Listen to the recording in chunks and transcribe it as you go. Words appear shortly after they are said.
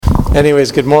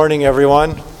Anyways, good morning,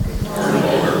 everyone.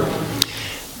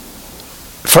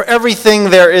 For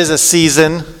everything there is a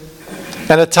season,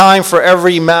 and a time for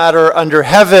every matter under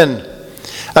heaven.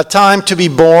 A time to be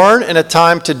born and a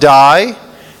time to die.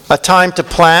 A time to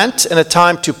plant and a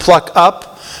time to pluck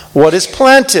up what is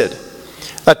planted.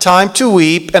 A time to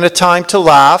weep and a time to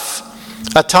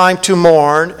laugh. A time to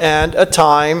mourn and a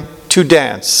time to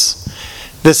dance.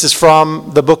 This is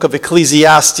from the book of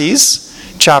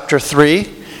Ecclesiastes, chapter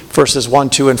 3. Verses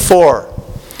 1, 2, and 4.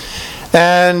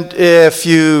 And if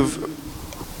you've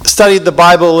studied the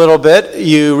Bible a little bit,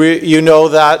 you know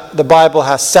that the Bible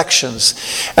has sections.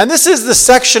 And this is the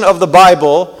section of the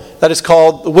Bible that is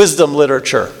called wisdom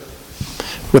literature,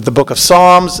 with the book of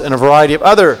Psalms and a variety of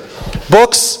other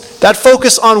books that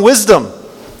focus on wisdom.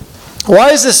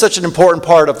 Why is this such an important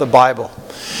part of the Bible?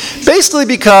 Basically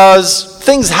because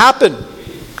things happen.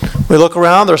 We look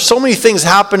around, there are so many things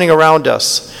happening around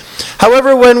us.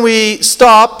 However, when we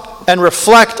stop and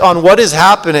reflect on what is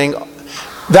happening,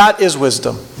 that is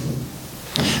wisdom.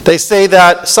 They say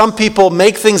that some people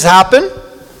make things happen,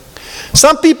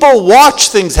 some people watch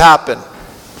things happen,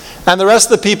 and the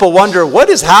rest of the people wonder, what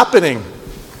is happening?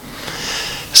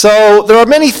 So there are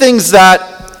many things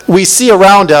that we see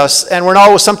around us, and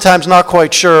we're sometimes not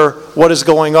quite sure what is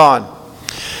going on.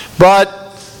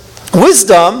 But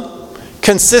wisdom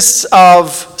consists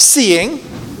of seeing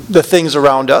the things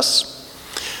around us,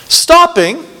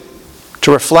 stopping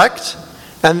to reflect,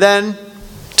 and then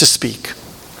to speak.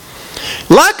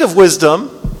 Lack of wisdom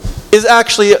is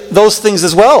actually those things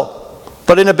as well,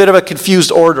 but in a bit of a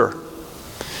confused order.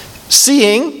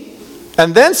 Seeing,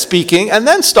 and then speaking, and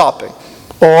then stopping.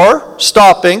 Or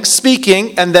stopping,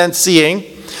 speaking, and then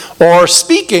seeing. Or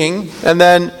speaking, and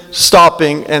then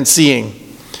stopping and seeing.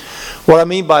 What I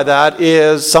mean by that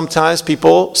is sometimes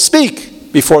people speak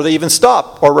before they even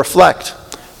stop or reflect.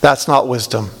 That's not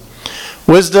wisdom.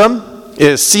 Wisdom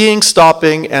is seeing,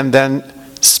 stopping, and then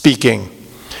speaking.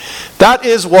 That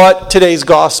is what today's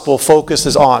gospel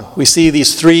focuses on. We see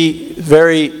these three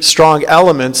very strong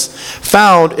elements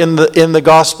found in the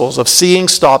gospels of seeing,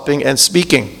 stopping, and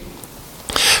speaking.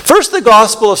 First, the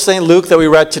gospel of St. Luke that we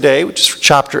read today, which is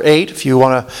chapter 8, if you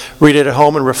want to read it at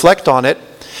home and reflect on it,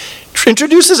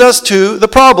 introduces us to the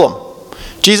problem.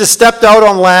 Jesus stepped out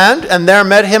on land, and there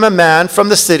met him a man from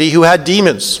the city who had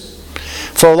demons.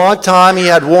 For a long time he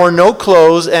had worn no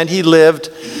clothes, and he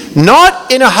lived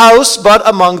not in a house, but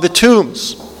among the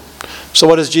tombs. So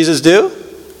what does Jesus do?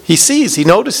 He sees, he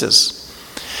notices.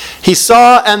 He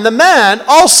saw, and the man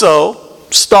also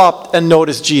stopped and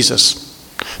noticed Jesus.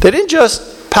 They didn't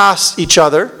just pass each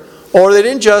other, or they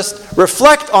didn't just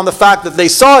reflect on the fact that they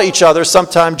saw each other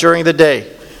sometime during the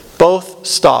day. Both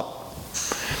stopped.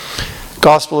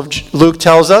 Gospel of Luke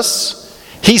tells us,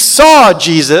 he saw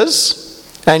Jesus,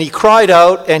 and he cried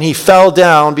out, and he fell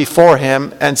down before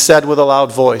him and said with a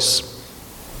loud voice.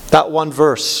 That one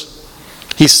verse.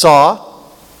 He saw,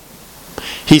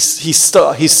 he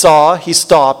stopped,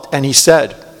 and he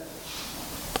said.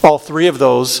 All three of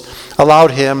those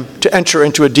allowed him to enter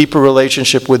into a deeper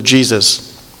relationship with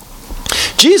Jesus.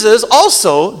 Jesus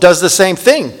also does the same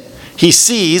thing. He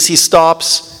sees, he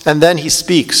stops, and then he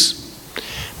speaks.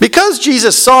 Because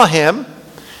Jesus saw him,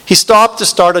 he stopped to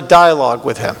start a dialogue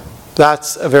with him.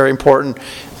 That's a very important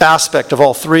aspect of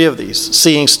all three of these,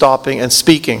 seeing, stopping, and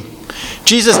speaking.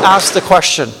 Jesus asked the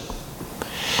question.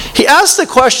 He asked the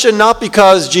question not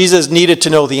because Jesus needed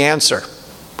to know the answer.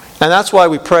 And that's why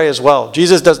we pray as well.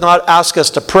 Jesus does not ask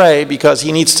us to pray because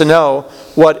he needs to know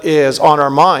what is on our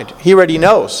mind. He already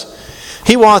knows.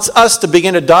 He wants us to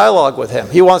begin a dialogue with him.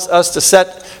 He wants us to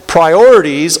set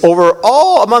priorities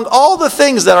among all the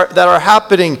things that are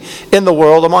happening in the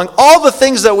world, among all the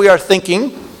things that we are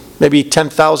thinking, maybe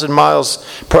 10,000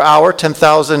 miles per hour,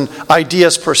 10,000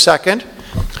 ideas per second.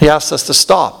 He asks us to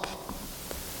stop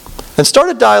and start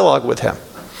a dialogue with him.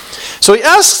 So he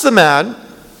asks the man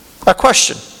a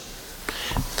question.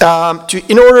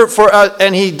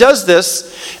 And he does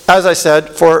this, as I said,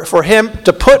 for him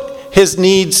to put his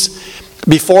needs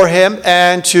before him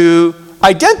and to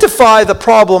identify the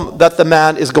problem that the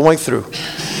man is going through.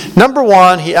 Number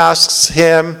one, he asks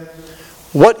him,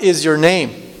 what is your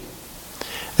name?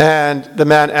 And the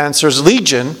man answers,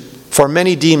 Legion, for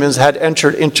many demons had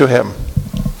entered into him.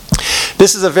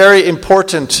 This is a very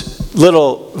important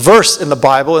little verse in the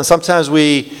Bible, and sometimes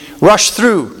we rush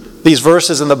through these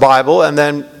verses in the Bible and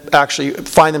then actually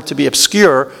find them to be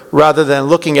obscure rather than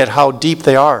looking at how deep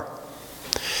they are.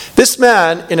 This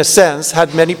man, in a sense,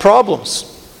 had many problems.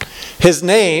 His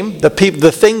name, the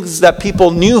things that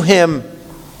people knew him,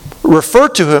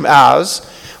 referred to him as,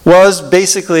 was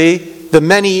basically the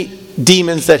many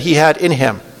demons that he had in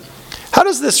him. How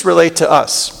does this relate to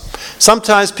us?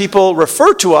 Sometimes people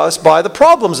refer to us by the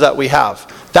problems that we have.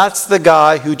 That's the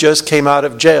guy who just came out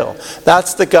of jail.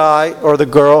 That's the guy or the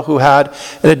girl who had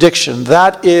an addiction.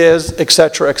 That is,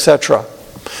 etc., etc.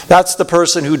 That's the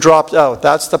person who dropped out.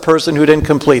 That's the person who didn't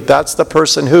complete. That's the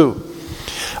person who.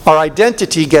 Our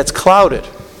identity gets clouded.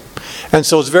 And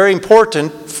so it's very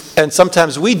important, and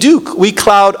sometimes we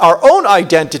cloud our own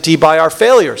identity by our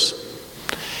failures.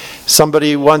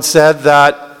 Somebody once said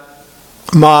that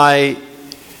my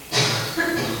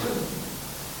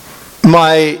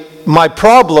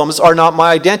problems are not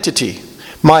my identity.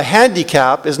 My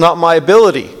handicap is not my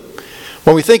ability.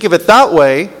 When we think of it that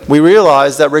way, we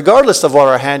realize that regardless of what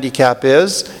our handicap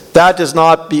is, that is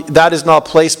not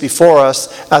placed before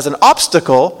us as an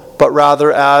obstacle, but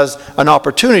rather as an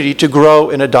opportunity to grow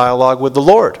in a dialogue with the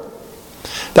Lord.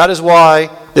 That is why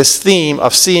this theme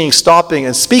of seeing, stopping,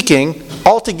 and speaking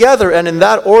altogether and in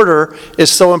that order is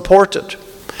so important.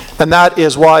 And that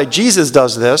is why Jesus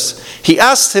does this. He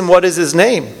asks him what is his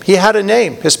name. He had a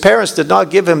name. His parents did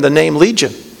not give him the name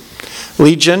Legion.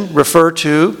 Legion referred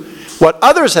to what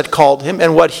others had called him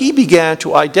and what he began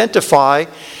to identify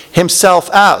himself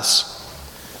as.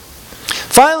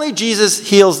 Finally, Jesus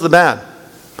heals the man.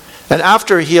 And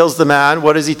after he heals the man,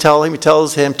 what does he tell him? He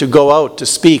tells him to go out, to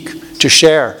speak, to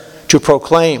share, to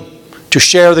proclaim, to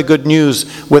share the good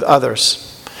news with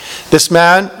others. This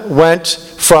man went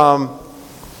from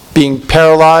being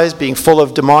paralyzed, being full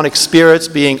of demonic spirits,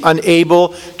 being unable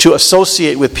to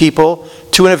associate with people,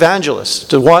 to an evangelist,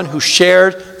 to one who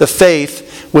shared the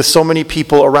faith with so many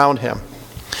people around him.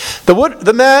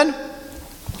 The man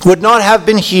would not have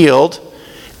been healed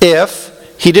if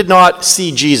he did not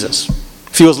see Jesus,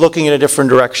 if he was looking in a different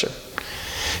direction.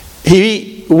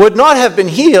 He would not have been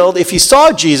healed if he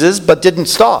saw Jesus but didn't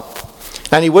stop.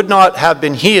 And he would not have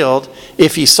been healed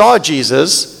if he saw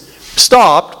Jesus,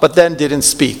 stopped, but then didn't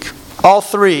speak. All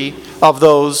three of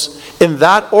those, in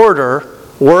that order,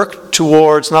 worked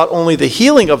towards not only the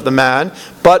healing of the man,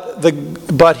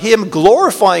 but him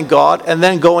glorifying God and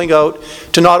then going out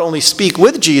to not only speak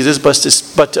with Jesus,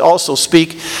 but to also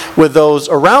speak with those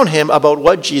around him about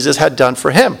what Jesus had done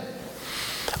for him.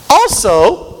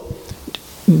 Also,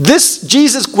 this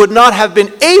Jesus would not have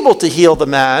been able to heal the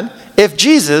man if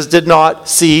Jesus did not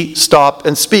see, stop,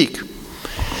 and speak.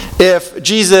 If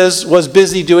Jesus was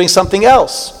busy doing something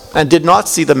else and did not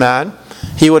see the man,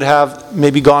 he would have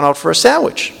maybe gone out for a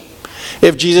sandwich.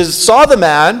 If Jesus saw the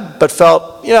man but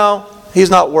felt, he's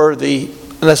not worthy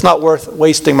and it's not worth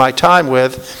wasting my time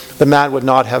with, the man would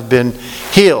not have been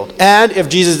healed. And if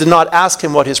Jesus did not ask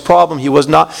him what his problem, he would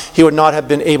not have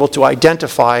been able to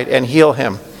identify it and heal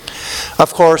him.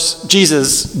 Of course,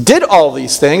 Jesus did all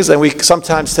these things, and we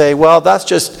sometimes say, well, that's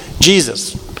just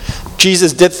Jesus.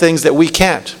 Jesus did things that we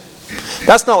can't.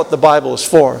 That's not what the Bible is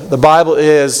for. The Bible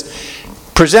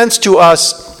presents to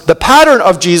us the pattern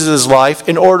of Jesus' life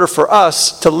in order for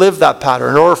us to live that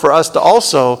pattern, in order for us to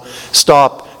also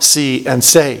stop, see, and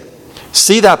say.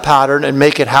 See that pattern and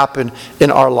make it happen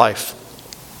in our life.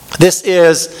 This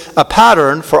is a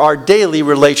pattern for our daily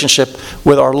relationship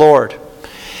with our Lord.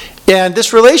 And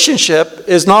this relationship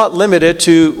is not limited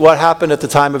to what happened at the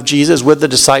time of Jesus with the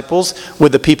disciples,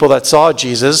 with the people that saw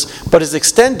Jesus, but is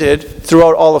extended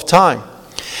throughout all of time.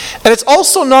 And it's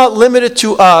also not limited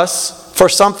to us for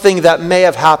something that may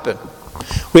have happened.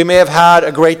 We may have had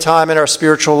a great time in our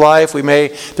spiritual life.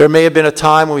 There may have been a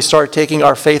time when we started taking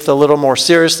our faith a little more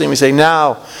seriously, and we say,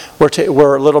 now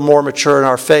we're a little more mature in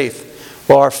our faith.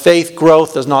 Well, our faith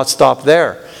growth does not stop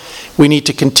there. We need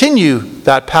to continue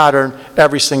that pattern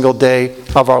every single day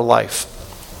of our life.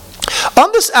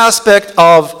 On this aspect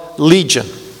of legion,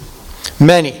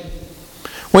 many.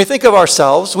 When we think of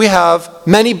ourselves, we have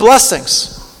many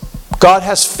blessings. God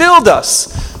has filled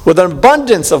us with an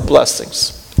abundance of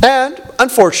blessings. And,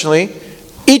 unfortunately,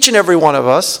 each and every one of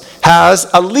us has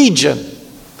a legion,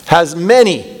 has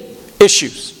many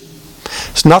issues.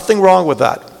 There's nothing wrong with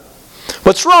that.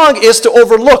 What's wrong is to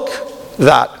overlook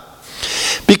that.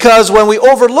 Because when we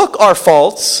overlook our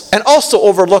faults and also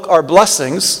overlook our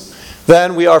blessings,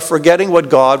 then we are forgetting what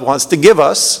God wants to give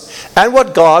us and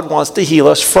what God wants to heal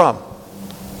us from.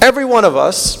 Every one of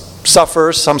us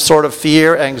suffers some sort of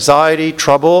fear, anxiety,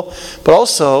 trouble, but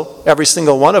also every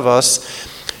single one of us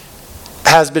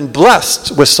has been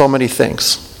blessed with so many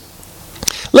things.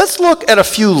 Let's look at a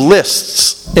few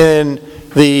lists in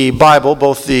the Bible,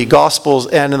 both the Gospels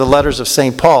and in the letters of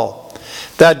St. Paul,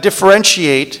 that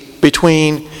differentiate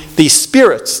between the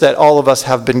spirits that all of us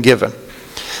have been given.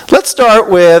 Let's start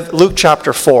with Luke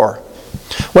chapter 4.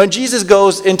 When Jesus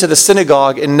goes into the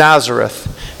synagogue in Nazareth,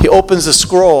 he opens a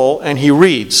scroll and he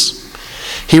reads.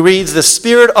 He reads, "The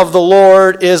Spirit of the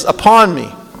Lord is upon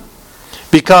me,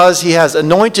 because he has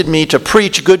anointed me to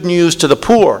preach good news to the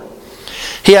poor.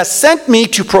 He has sent me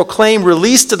to proclaim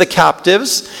release to the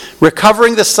captives,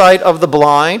 recovering the sight of the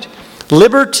blind,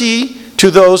 liberty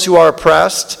to those who are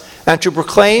oppressed, and to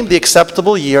proclaim the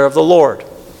acceptable year of the Lord."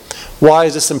 Why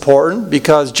is this important?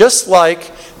 Because just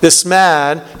like this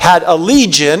man had a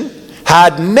legion,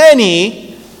 had many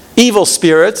evil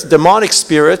spirits, demonic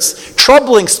spirits,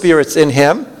 troubling spirits in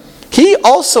him, he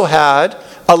also had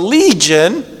a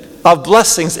legion of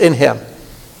blessings in him.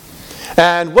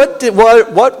 And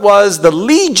what was the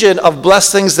legion of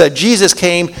blessings that Jesus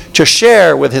came to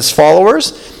share with his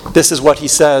followers? This is what he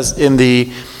says in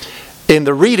the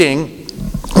reading,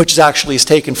 which is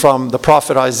taken from the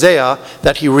prophet Isaiah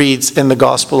that he reads in the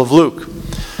Gospel of Luke.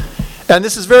 And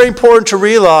this is very important to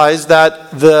realize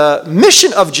that the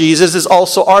mission of Jesus is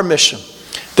also our mission.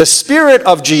 The Spirit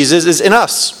of Jesus is in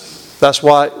us. That's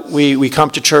why we come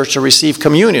to church to receive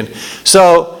communion.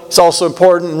 So it's also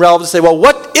important and relevant to say, well,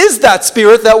 what is that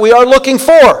Spirit that we are looking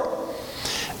for?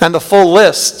 And the full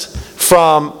list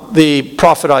from the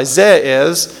prophet Isaiah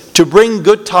is to bring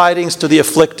good tidings to the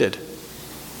afflicted.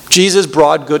 Jesus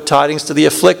brought good tidings to the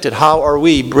afflicted. How are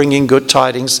we bringing good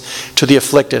tidings to the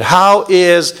afflicted? How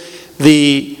is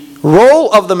the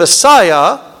role of the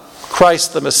Messiah,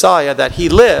 Christ the Messiah, that he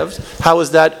lived, how is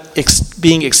that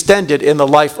being extended in the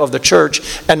life of the church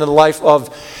and in the life of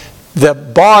the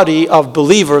body of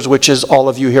believers, which is all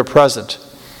of you here present?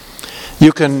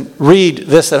 You can read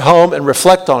this at home and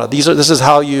reflect on it. This is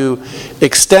how you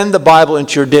extend the Bible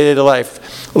into your daily life.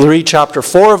 We'll read chapter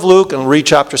 4 of Luke and we'll read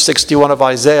chapter 61 of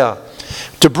Isaiah.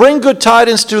 To bring good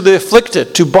tidings to the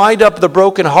afflicted, to bind up the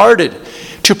brokenhearted,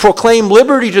 to proclaim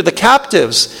liberty to the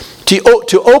captives,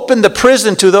 to open the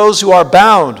prison to those who are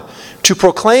bound, to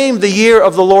proclaim the year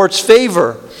of the Lord's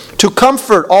favor, to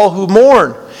comfort all who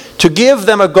mourn, to give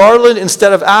them a garland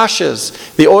instead of ashes,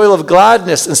 the oil of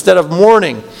gladness instead of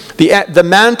mourning, the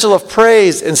mantle of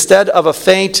praise instead of a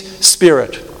faint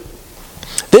spirit.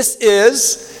 This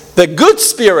is the good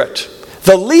spirit,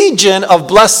 the legion of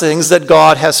blessings that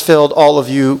God has filled all of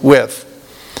you with.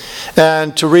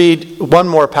 And to read one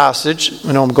more passage,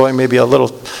 I know I'm going maybe a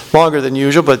little longer than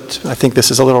usual, but I think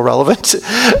this is a little relevant,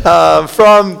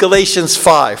 from Galatians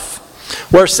 5,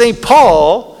 where St.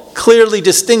 Paul clearly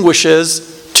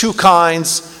distinguishes two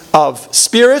kinds of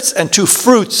spirits and two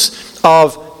fruits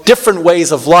of different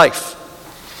ways of life.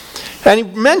 And he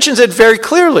mentions it very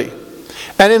clearly.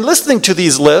 And in listening to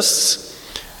these lists,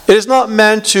 it is not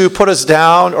meant to put us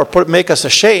down or make us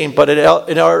ashamed, but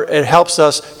it helps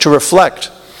us to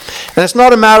reflect. And it's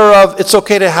not a matter of it's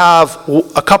okay to have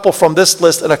a couple from this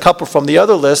list and a couple from the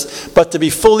other list, but to be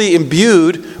fully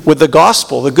imbued with the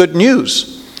gospel, the good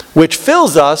news, which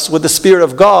fills us with the Spirit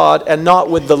of God and not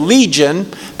with the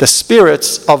legion, the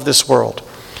spirits of this world.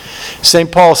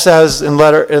 St. Paul says in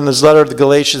his letter to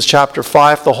Galatians chapter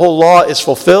 5, the whole law is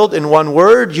fulfilled in one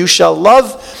word: you shall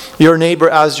love your neighbor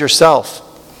as yourself.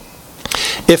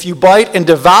 If you bite and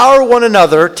devour one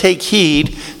another, take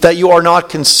heed that you are not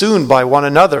consumed by one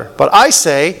another. But I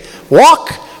say,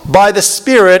 walk by the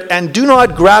Spirit and do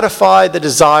not gratify the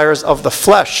desires of the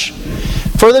flesh.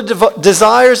 For the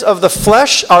desires of the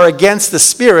flesh are against the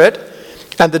Spirit,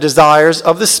 and the desires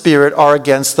of the Spirit are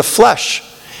against the flesh.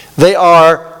 They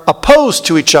are opposed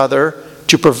to each other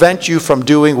to prevent you from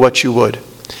doing what you would.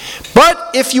 But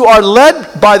if you are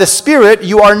led by the Spirit,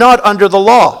 you are not under the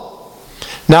law.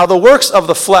 Now the works of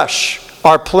the flesh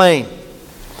are plain: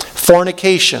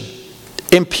 fornication,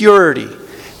 impurity,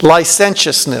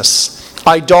 licentiousness,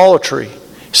 idolatry,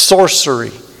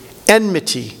 sorcery,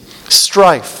 enmity,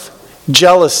 strife,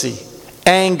 jealousy,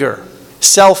 anger,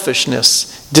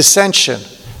 selfishness, dissension,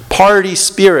 party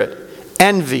spirit,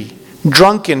 envy,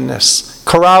 drunkenness,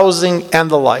 carousing, and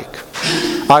the like.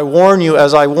 I warn you,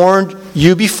 as I warned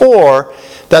you before,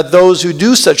 that those who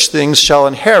do such things shall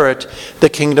inherit the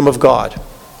kingdom of God.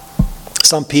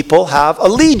 Some people have a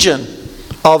legion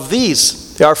of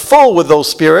these. They are full with those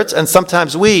spirits, and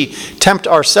sometimes we tempt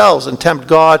ourselves and tempt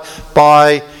God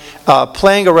by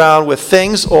playing around with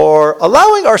things or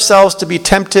allowing ourselves to be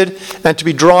tempted and to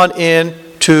be drawn in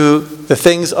to the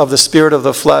things of the spirit of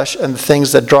the flesh and the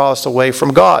things that draw us away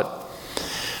from God.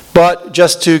 But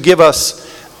just to give us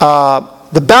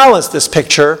the balance, this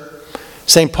picture,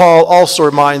 St. Paul also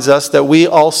reminds us that we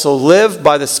also live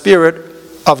by the Spirit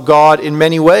of God in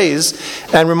many ways,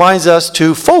 and reminds us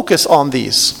to focus on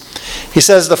these. He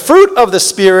says the fruit of the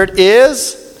Spirit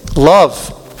is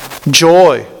love,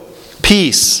 joy,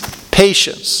 peace,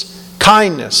 patience,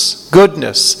 kindness,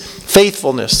 goodness,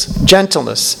 faithfulness,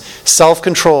 gentleness,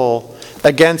 self-control.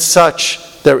 Against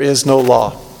such there is no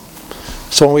law.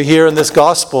 So when we hear in this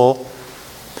gospel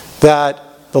that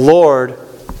the Lord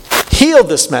healed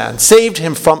this man, saved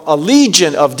him from a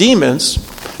legion of demons,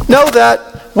 know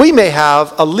that we may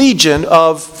have a legion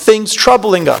of things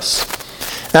troubling us.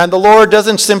 And the Lord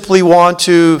doesn't simply want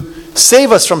to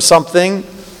save us from something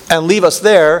and leave us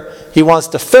there. He wants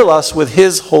to fill us with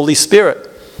His Holy Spirit.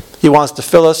 He wants to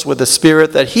fill us with the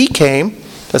Spirit that He came.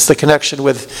 That's the connection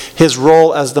with His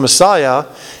role as the Messiah.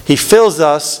 He fills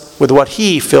us with what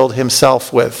He filled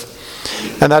Himself with.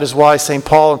 And that is why St.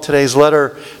 Paul in today's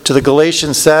letter to the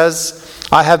Galatians says,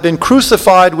 I have been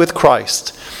crucified with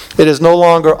Christ. It is no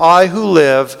longer I who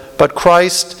live, but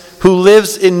Christ who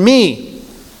lives in me.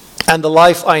 And the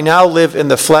life I now live in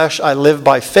the flesh, I live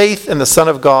by faith in the Son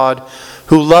of God,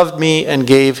 who loved me and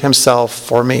gave Himself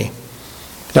for me.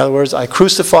 In other words, I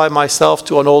crucify myself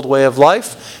to an old way of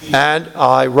life, and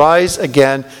I rise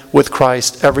again with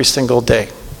Christ every single day.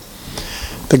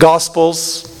 The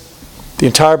Gospels, the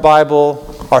entire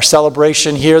Bible, our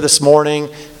celebration here this morning,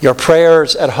 your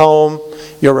prayers at home,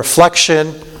 your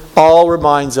reflection, all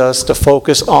reminds us to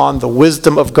focus on the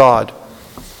wisdom of God.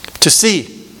 To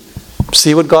see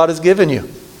what God has given you.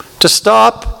 To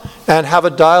stop and have a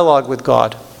dialogue with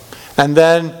God. And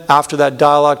then after that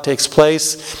dialogue takes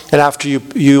place, and after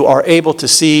you are able to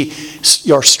see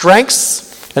your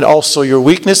strengths and also your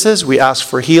weaknesses, we ask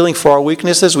for healing for our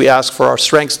weaknesses, we ask for our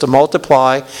strengths to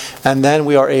multiply, and then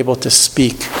we are able to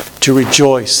speak, to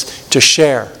rejoice, to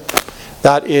share.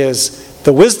 That is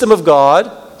the wisdom of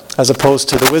God, as opposed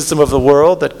to the wisdom of the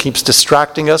world that keeps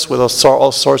distracting us with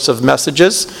all sorts of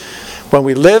messages. When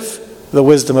we live the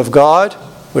wisdom of God,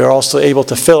 we are also able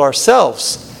to fill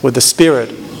ourselves with the Spirit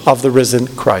of the risen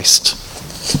Christ.